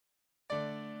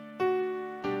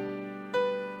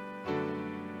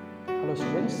Hello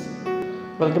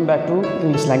students, welcome back to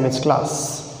English language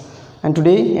class. And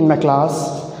today in my class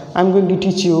I am going to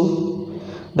teach you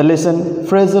the lesson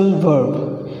phrasal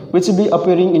verb, which will be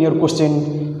appearing in your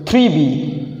question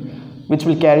 3B, which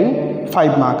will carry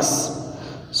 5 marks.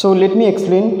 So let me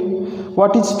explain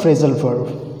what is phrasal verb.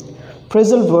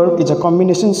 Phrasal verb is a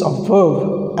combination of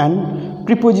verb and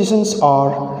prepositions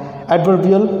or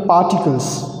adverbial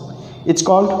particles. It's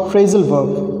called phrasal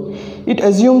verb. It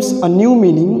assumes a new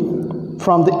meaning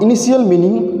from the initial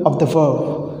meaning of the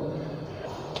verb.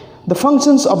 The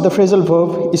functions of the phrasal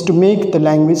verb is to make the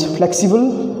language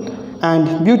flexible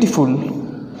and beautiful.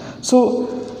 So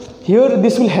here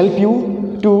this will help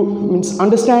you to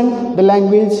understand the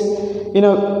language in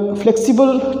a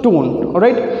flexible tone,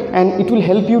 alright, and it will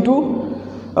help you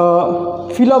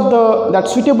to fill up that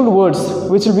suitable words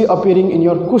which will be appearing in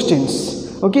your questions.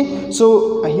 Okay,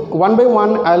 so one by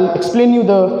one I'll explain you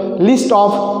the list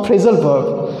of phrasal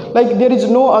verb. Like there is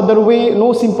no other way,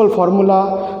 no simple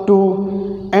formula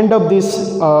to end up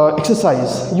this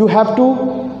exercise. You have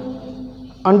to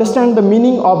understand the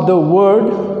meaning of the word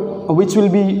which will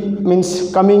be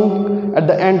coming at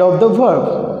the end of the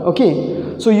verb.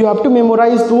 Okay, so you have to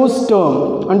memorize those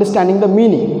terms, understanding the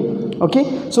meaning.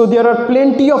 Okay, so there are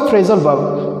plenty of phrasal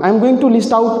verb. I'm going to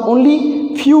list out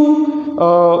only few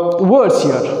words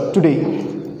here today.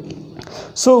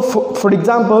 So for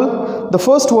example, the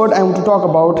first word I want to talk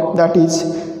about, that is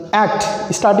act,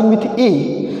 starting with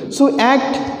A. So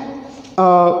act,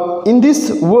 in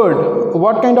this word,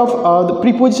 what kind of the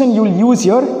preposition you will use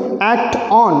here? Act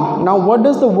on. Now what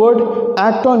does the word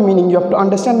act on meaning? You have to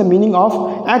understand the meaning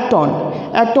of act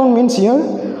on. Act on means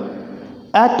here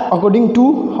act according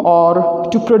to or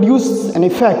to produce an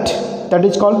effect, that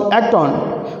is called act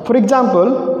on. For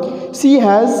example, she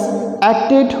has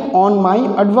acted on my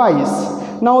advice.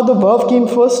 Now the verb came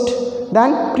first,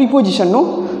 then preposition,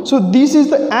 no? So this is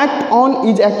the act on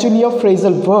is actually a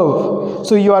phrasal verb.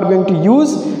 So you are going to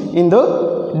use in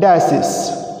the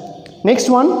dashes. Next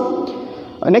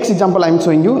one, next example I am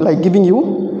showing you, like giving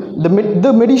you,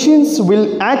 the medicines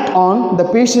will act on the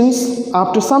patients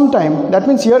after some time. That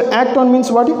means here act on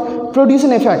means what? Produce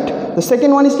an effect. The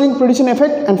second one is telling produce an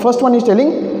effect, and first one is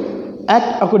telling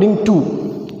act according to.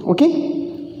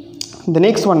 Okay, the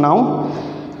next one now,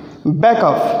 back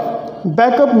up.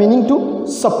 Back up meaning to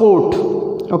support.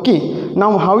 Okay,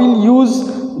 now how will use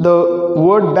the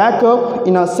word back up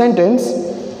in a sentence?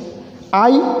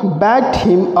 I backed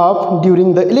him up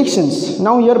during the elections.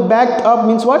 Now here backed up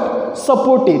means what?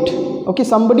 Supported. Okay,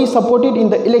 somebody supported in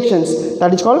the elections,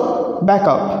 that is called back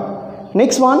up.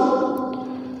 Next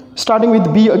one, starting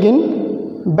with B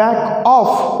again, back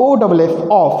off, O-F-F,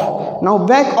 off. Now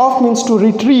back off means to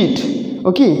retreat.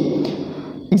 Okay,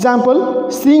 example,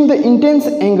 seeing the intense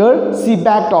anger, she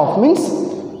backed off. Means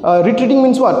retreating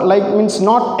means what? Like means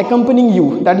not accompanying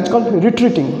you, that is called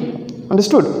retreating.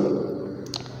 Understood?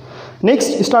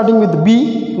 Next, starting with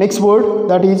B, next word,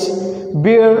 that is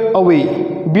bear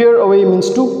away. Bear away means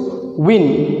to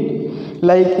win.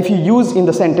 Like if you use in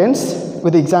the sentence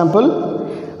with the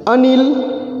example,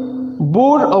 Anil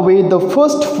bore away the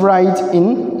first prize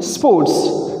in sports.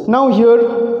 Now here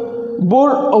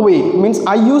bore away means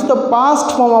I use the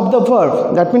past form of the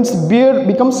verb. That means bear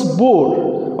becomes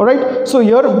bore. Alright, so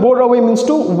here bore away means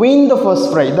to win the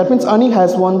first prize. That means Anil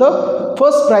has won the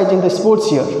first prize in the sports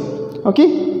here.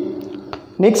 Okay,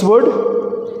 next word,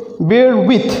 bear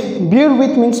with. Bear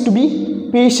with means to be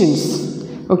patience.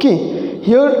 Okay,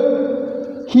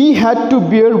 here he had to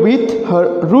bear with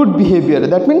her rude behavior.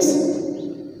 That means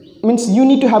you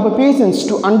need to have a patience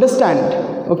to understand,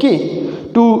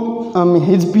 okay, to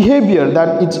his behavior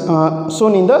that is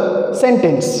shown in the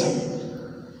sentence.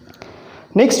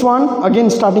 Next one, again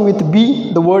starting with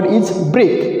B, the word is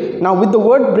break. Now with the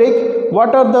word break,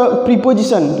 what are the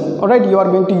preposition, alright, you are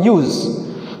going to use?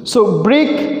 So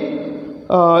break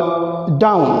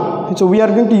down. So we are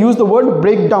going to use the word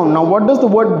break down. Now what does the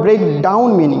word break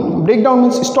down meaning? Break down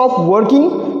means stop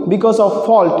working because of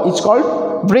fault. It's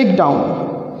called breakdown.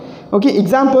 Okay,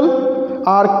 example,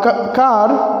 our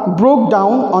car broke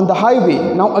down on the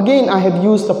highway. Now again I have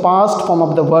used the past form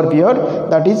of the verb here,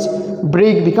 that is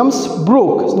break becomes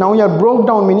broke. Now you are broke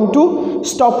down meaning to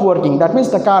stop working. That means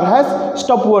the car has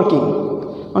stopped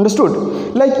working. Understood?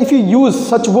 Like if you use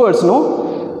such words, no,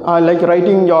 like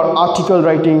writing your article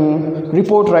writing,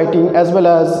 report writing, as well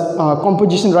as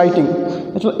composition writing,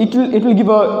 it will give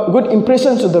a good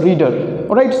impression to the reader.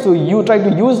 Alright, so you try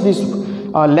to use this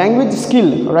language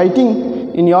skill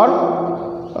writing in your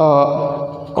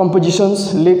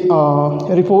compositions,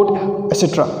 report,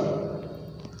 etc.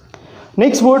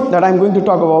 Next word that I am going to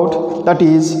talk about, that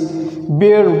is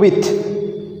bear with.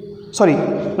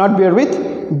 not bear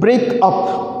with, break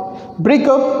up. Break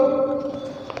up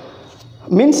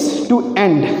means to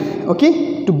end,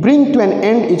 okay? To bring to an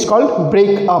end is called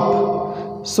break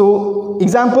up. So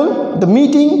example, the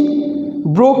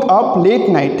meeting broke up late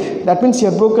night. That means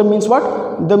here broke up means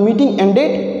what? The meeting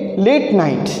ended late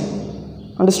night.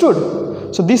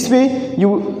 Understood? So this way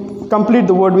you complete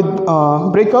the word with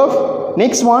break up.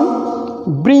 Next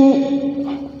one, bring.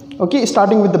 Okay,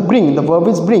 starting with the bring. The verb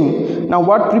is bring. Now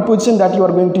what preposition that you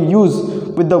are going to use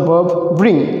with the verb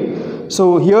bring?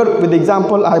 So here with the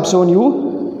example I have shown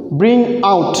you, bring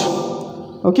out.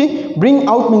 Okay, bring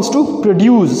out means to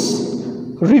produce,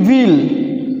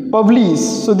 reveal, publish.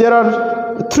 So there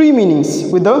are three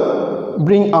meanings with the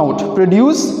bring out: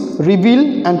 produce,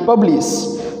 reveal and publish.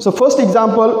 So first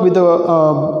example with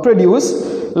the produce,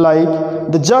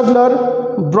 like the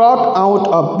juggler brought out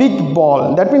a big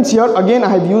ball. That means here again I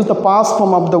have used the past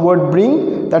form of the word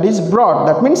bring, that is brought.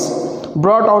 That means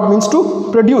brought out means to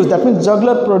produce. That means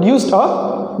juggler produced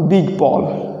a big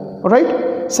ball.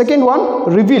 Alright. Second one,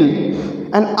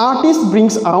 reveal. An artist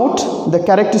brings out the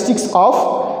characteristics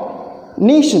of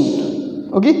nation.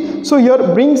 Okay. So here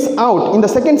brings out in the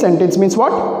second sentence means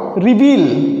what?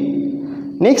 Reveal.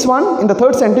 Next one in the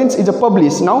third sentence is a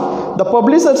publish. Now the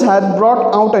publishers had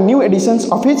brought out a new editions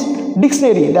of his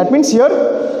dictionary. That means here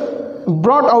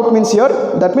brought out means here,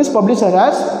 that means publisher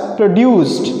has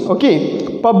produced.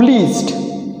 Okay, published.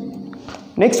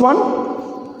 Next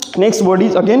one, next word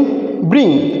is again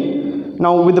bring.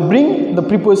 Now with the bring, the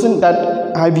preposition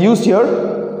that I have used here,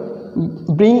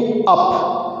 bring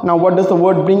up. Now what does the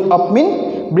word bring up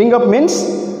mean? Bring up means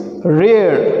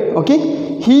rear.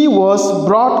 Okay, he was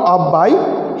brought up by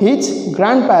his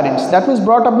grandparents. That means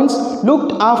brought up means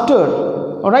looked after.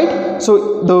 Alright,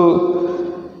 so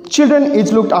the children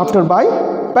is looked after by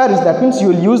parents. That means you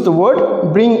will use the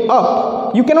word bring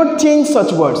up. You cannot change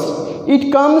such words.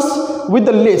 It comes with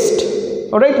the list.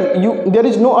 Alright, there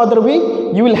is no other way.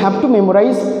 You will have to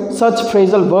memorize such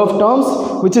phrasal verb terms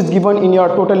which is given in your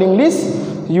total English.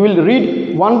 You will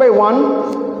read one by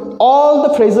one all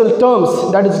the phrasal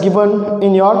terms that is given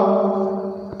in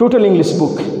your total English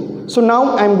book. So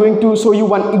now I am going to show you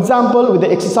one example with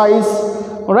the exercise.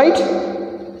 Alright,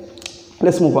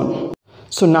 let's move on.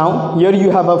 So now here you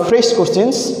have a fresh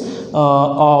questions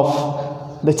of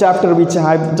the chapter which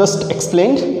I have just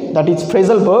explained, that is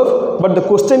phrasal verb, but the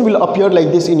question will appear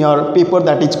like this in your paper,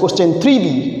 that is question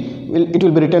 3B. It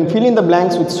will be written, fill in the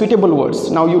blanks with suitable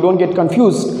words. Now you don't get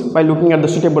confused by looking at the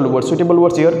suitable words. Suitable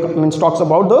words here means talks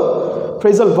about the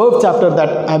phrasal verb chapter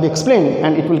that I have explained,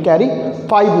 and it will carry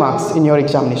 5 marks in your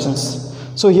examinations.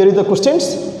 So here is the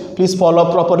questions. Please follow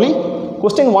up properly.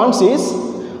 Question 1 says,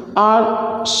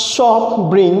 our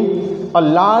shop bring a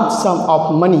large sum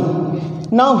of money.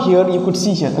 Now here you could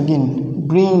see here again,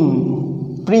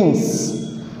 brings.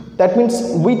 That means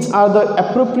which are the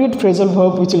appropriate phrasal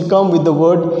verb which will come with the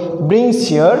word brings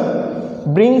here?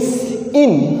 Brings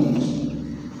in.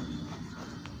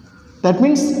 That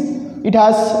means it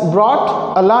has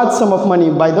brought a large sum of money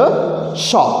by the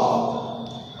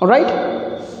shop. Alright.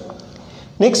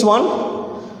 Next one,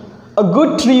 a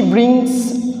good tree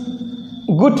brings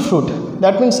good fruit.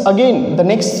 That means again the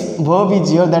next verb is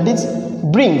here, that is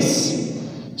brings.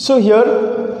 So here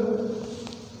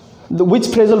which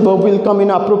phrasal verb will come in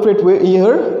appropriate way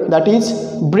here? That is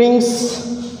brings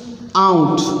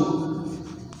out.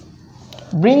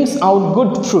 Brings out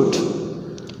good fruit.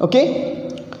 Okay.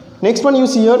 Next one you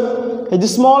see here, a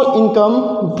small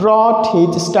income brought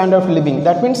his standard of living.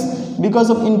 That means because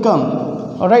of income.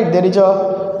 Alright, there is a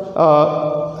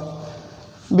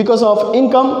because of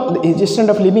income his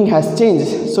standard of living has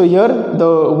changed. So here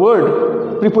the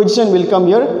word preposition will come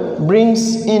here,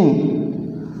 brings in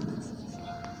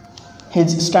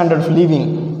his standard of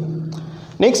living.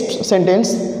 Next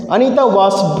sentence, Anita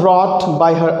was brought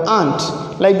by her aunt.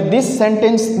 Like this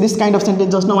sentence, this kind of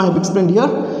sentence just now I have explained here,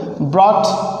 brought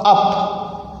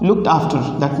up, looked after.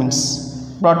 That means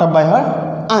brought up by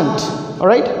her aunt.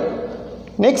 Alright.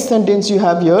 Next sentence you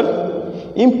have here,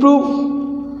 impure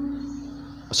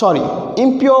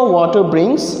water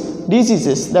brings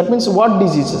diseases. That means what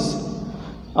diseases?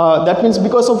 That means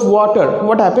because of water,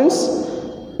 what happens?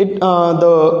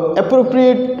 The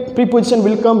appropriate preposition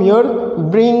will come here,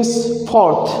 brings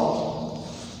forth.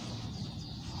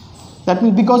 That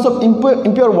means because of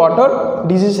impure water,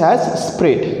 disease has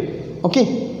spread.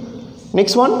 Okay.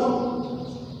 Next one,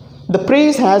 the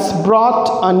praise has brought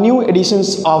a new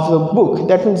editions of the book.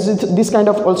 That means this kind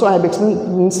of, also I have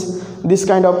explained, means this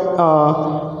kind of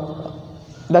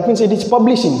that means it is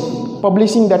publishing.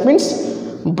 That means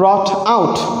brought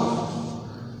out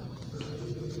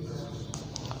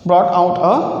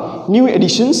a new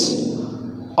editions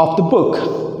of the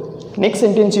book. Next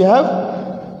sentence you have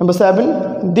number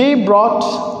 7. They brought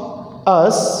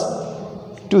us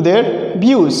to their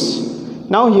views.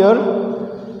 Now here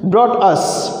brought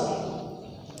us,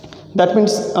 that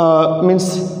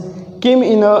means came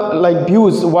in a like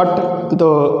views what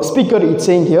the speaker is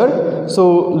saying here.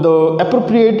 So the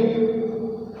appropriate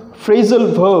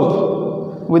phrasal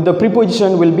verb with the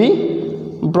preposition will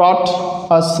be brought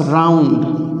us round.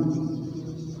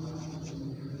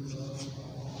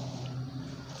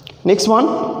 Next one,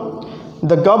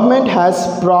 the government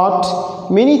has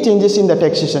brought many changes in the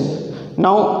taxation.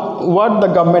 Now what the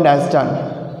government has done,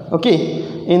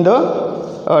 okay, in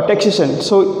the taxation.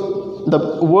 So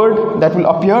the word that will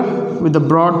appear with the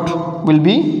brought will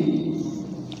be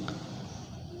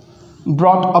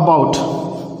brought about.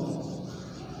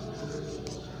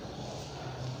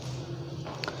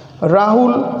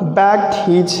 Rahul backed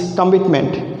his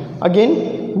commitment.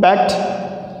 Again, backed,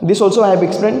 this also I have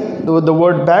explained the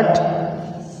word backed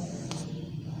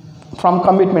from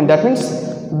commitment, that means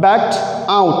backed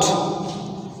out.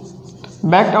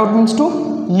 Backed out means to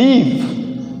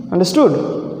leave,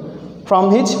 understood,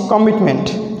 from his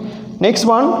commitment. Next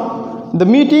one, the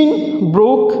meeting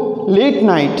broke late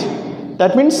night,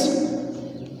 that means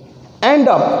end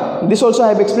up. This also I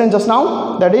have explained just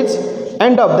now, that is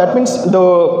end up, that means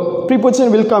the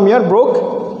preposition will come here,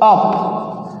 broke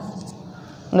up,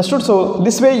 understood. So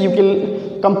this way you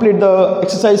will complete the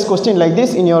exercise question like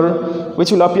this in your,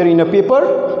 which will appear in a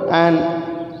paper, and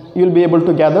you will be able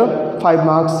to gather 5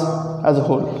 marks as a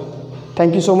whole.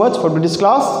 Thank you so much for this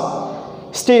class.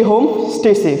 Stay home,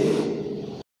 stay safe.